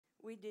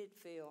We did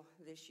feel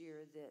this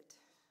year that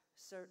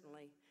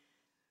certainly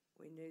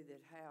we knew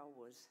that Hal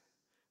was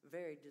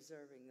very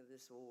deserving of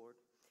this award.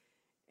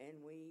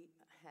 And we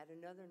had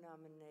another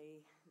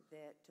nominee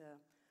that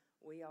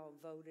we all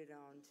voted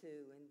on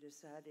too and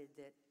decided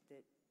that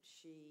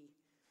she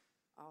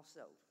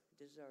also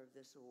deserved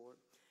this award.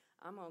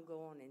 I'm going to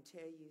go on and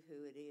tell you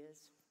who it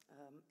is.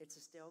 It's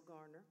Estelle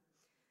Garner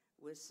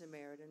with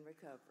Samaritan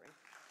Recovery.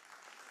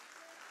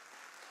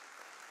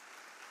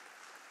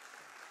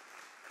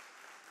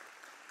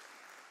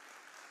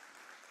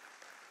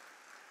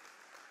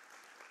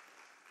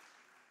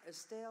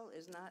 Estelle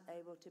is not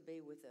able to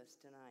be with us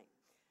tonight.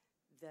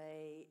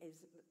 Today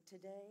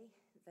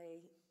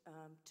they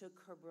took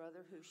her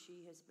brother, who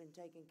she has been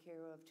taking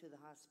care of, to the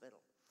hospital.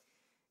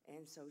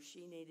 And so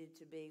she needed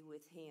to be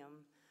with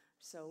him.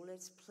 So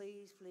let's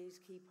please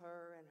keep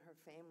her and her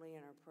family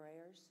in our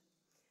prayers.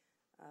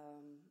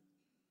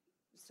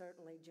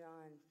 Certainly,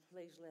 John,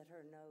 please let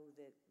her know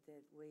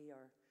that we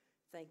are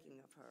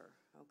thinking of her,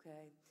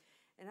 okay?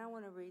 And I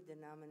want to read the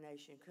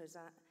nomination because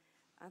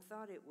I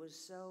thought it was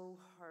so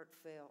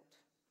heartfelt.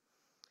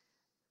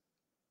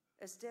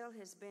 Estelle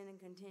has been and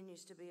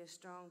continues to be a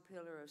strong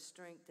pillar of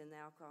strength in the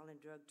alcohol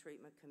and drug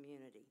treatment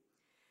community.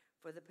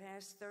 For the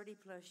past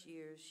 30-plus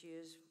years, she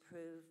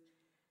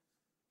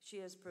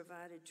has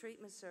provided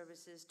treatment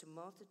services to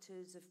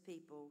multitudes of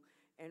people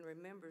and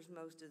remembers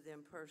most of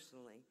them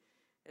personally,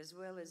 as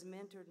well as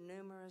mentored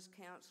numerous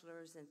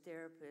counselors and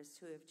therapists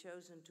who have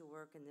chosen to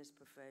work in this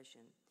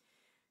profession.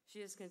 She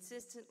has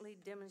consistently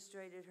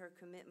demonstrated her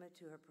commitment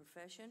to her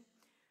profession,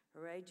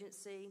 her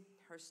agency,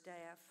 her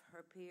staff,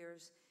 her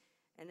peers,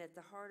 and at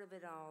the heart of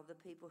it all, the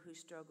people who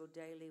struggle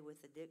daily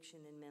with addiction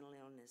and mental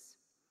illness.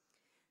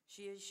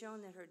 She has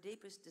shown that her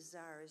deepest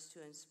desire is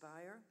to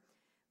inspire,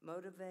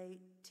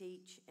 motivate,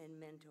 teach, and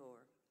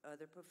mentor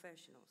other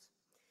professionals.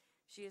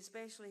 She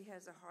especially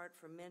has a heart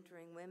for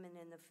mentoring women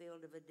in the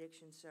field of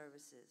addiction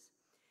services.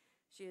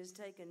 She has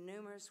taken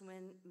numerous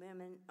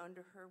women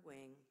under her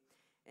wing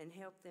and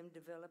helped them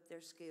develop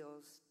their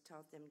skills,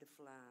 taught them to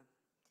fly.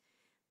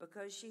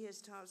 Because she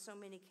has taught so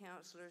many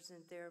counselors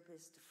and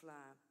therapists to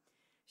fly,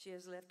 she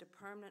has left a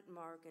permanent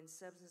mark in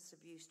substance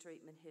abuse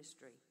treatment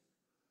history.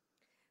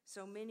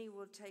 So many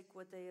will take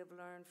what they have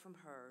learned from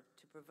her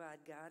to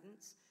provide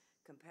guidance,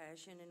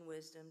 compassion, and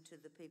wisdom to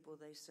the people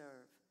they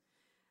serve.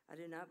 I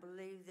do not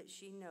believe that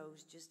she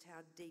knows just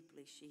how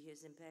deeply she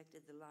has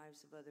impacted the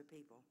lives of other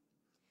people.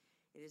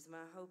 It is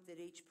my hope that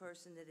each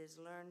person that has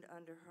learned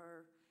under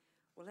her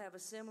will have a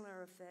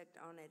similar effect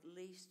on at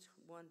least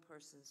one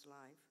person's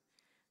life.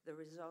 The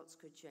results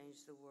could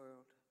change the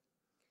world.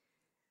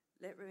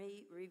 Let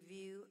me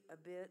review a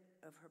bit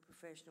of her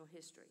professional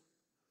history.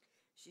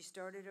 She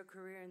started her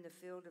career in the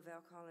field of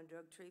alcohol and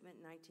drug treatment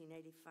in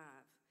 1985,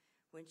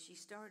 when she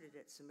started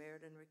at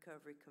Samaritan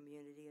Recovery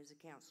Community as a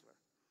counselor.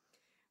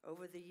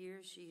 Over the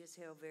years, she has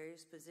held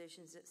various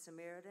positions at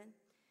Samaritan,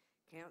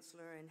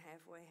 counselor in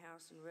halfway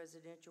house and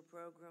residential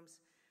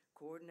programs,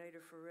 coordinator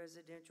for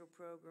residential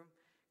program,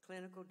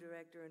 clinical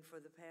director, and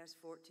for the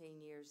past 14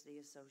 years, the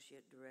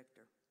associate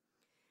director.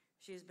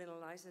 She has been a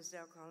licensed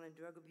alcohol and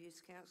drug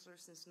abuse counselor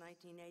since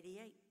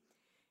 1988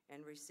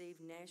 and received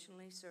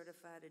Nationally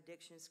Certified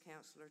Addictions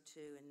Counselor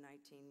II in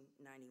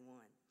 1991.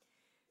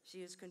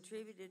 She has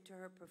contributed to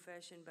her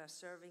profession by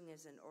serving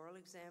as an oral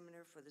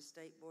examiner for the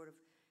State Board of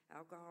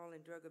Alcohol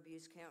and Drug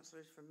Abuse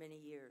Counselors for many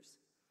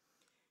years.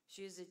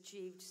 She has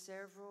achieved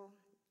several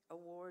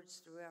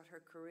awards throughout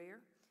her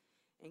career,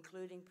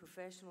 including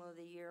Professional of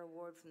the Year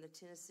Award from the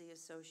Tennessee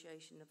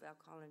Association of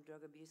Alcohol and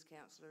Drug Abuse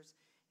Counselors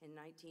in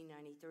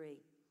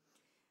 1993.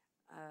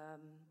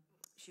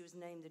 She was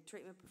named the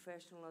Treatment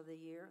Professional of the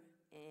Year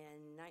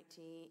in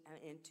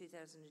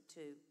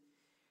 2002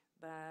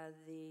 by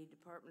the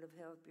Department of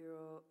Health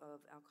Bureau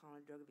of Alcohol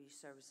and Drug Abuse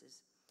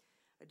Services.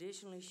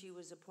 Additionally, she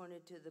was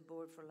appointed to the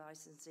Board for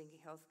Licensing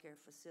Healthcare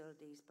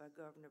Facilities by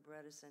Governor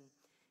Bredesen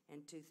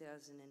in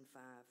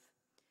 2005.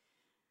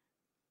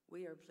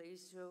 We are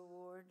pleased to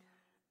award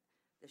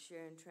the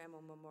Sharron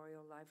Trammel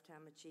Memorial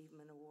Lifetime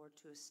Achievement Award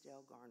to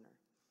Estelle Garner.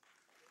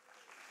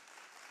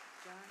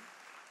 John?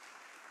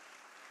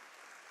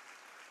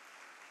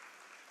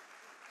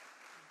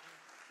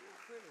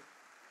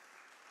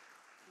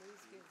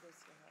 Please give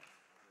this to her.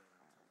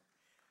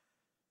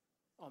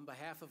 On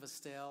behalf of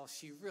Estelle,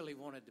 she really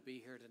wanted to be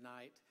here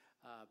tonight,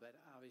 but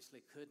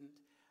obviously couldn't.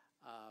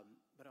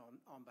 But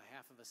on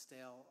behalf of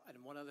Estelle,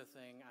 and one other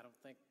thing I don't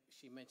think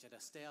she mentioned,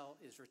 Estelle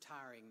is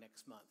retiring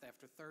next month.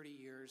 After 30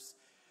 years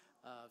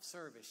of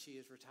service, she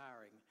is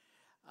retiring.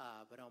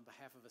 But on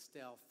behalf of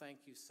Estelle,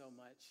 thank you so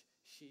much.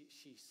 She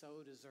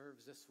so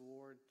deserves this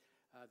award.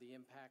 The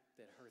impact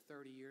that her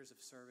 30 years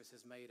of service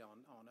has made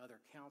on other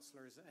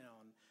counselors and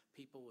on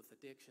people with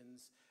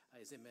addictions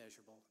is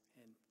immeasurable.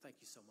 And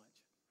thank you so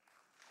much.